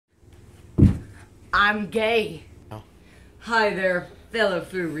I'm gay. Oh. Hi there, fellow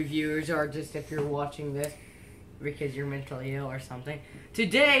food reviewers, or just if you're watching this because you're mentally ill or something.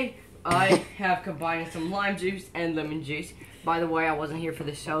 Today, I have combined some lime juice and lemon juice. By the way, I wasn't here for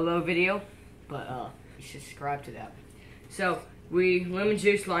the solo video, but you should subscribe to that. So, lemon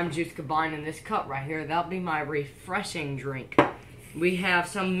juice, lime juice combined in this cup right here. That'll be my refreshing drink. We have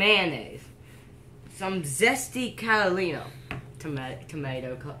some mayonnaise, some zesty Catalina,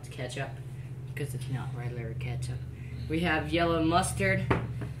 tomato ketchup, because it's not regular ketchup. We have yellow mustard.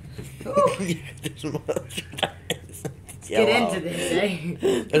 There's mustard that isn't Get yellow. into this,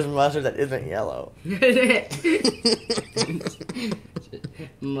 eh? There's mustard that isn't yellow.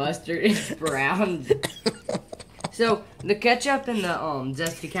 Mustard is brown. So, the ketchup and the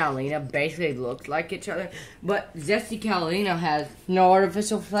Zesty Catalina basically look like each other, but Zesty Catalina has no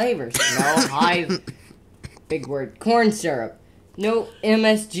artificial flavors, no high, big word, corn syrup, no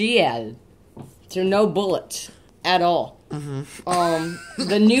MSG added, so no bullets at all. Mm-hmm.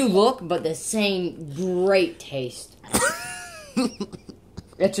 The new look, but the same great taste.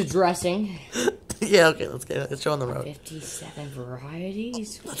 It's a dressing. Yeah, okay, let's get it. Let's show on the road. 57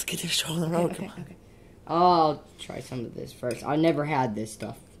 varieties. Let's get this show on the road, Okay, come on. okay. I'll try some of this first. I never had this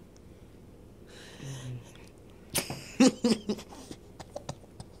stuff.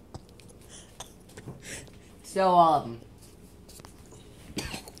 So,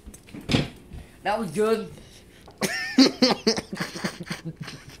 that was good.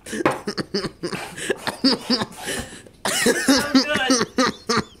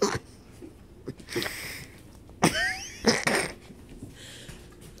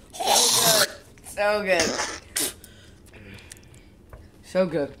 So good. So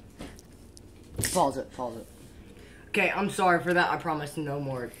good. Pause it. Okay, I'm sorry for that. I promise no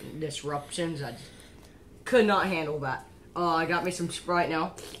more disruptions. I just could not handle that. I got me some Sprite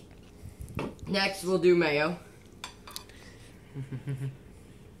now. Next, we'll do mayo.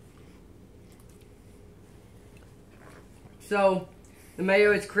 So, the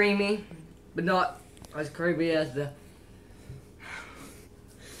mayo is creamy, but not as creamy as the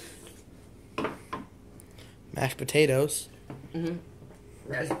Mashed potatoes.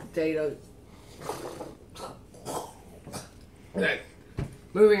 mashed potatoes. Okay,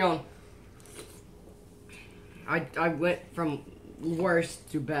 moving on. I went from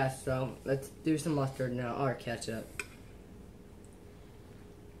worst to best, so let's do some mustard now, or ketchup.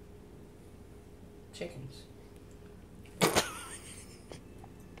 Chickens.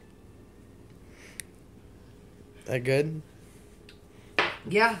 That good?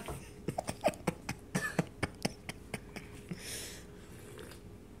 Yeah.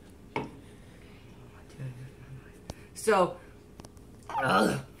 So, Come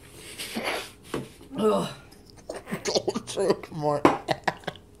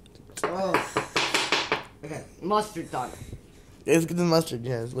on. okay, mustard time. It's good, the mustard,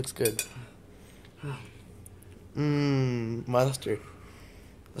 yeah, it looks good. Mustard.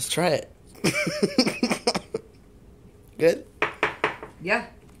 Let's try it. Good? Yeah.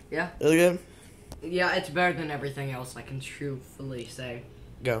 Really good? Yeah, it's better than everything else, I can truthfully say.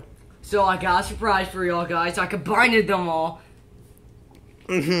 Go. So I got a surprise for y'all guys. I combined them all.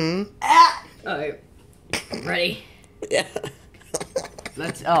 Alright. Ready? Yeah.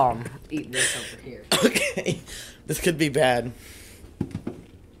 Let's eat this over here. Okay. This could be bad.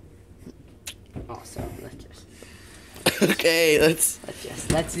 Also, let's Okay, let's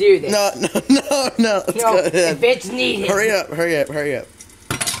do this. No. Let's No, go ahead. if it's needed. Hurry up.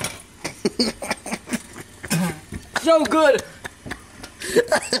 So good.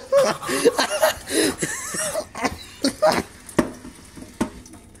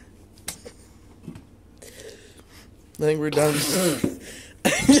 I think we're done.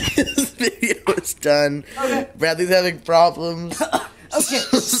 This video is done. Okay. Bradley's having problems. Okay.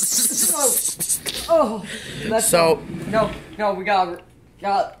 Oh. So No, we got.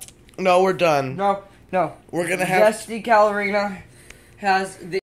 no, we're done. No. We're gonna have Zesty Catalina has the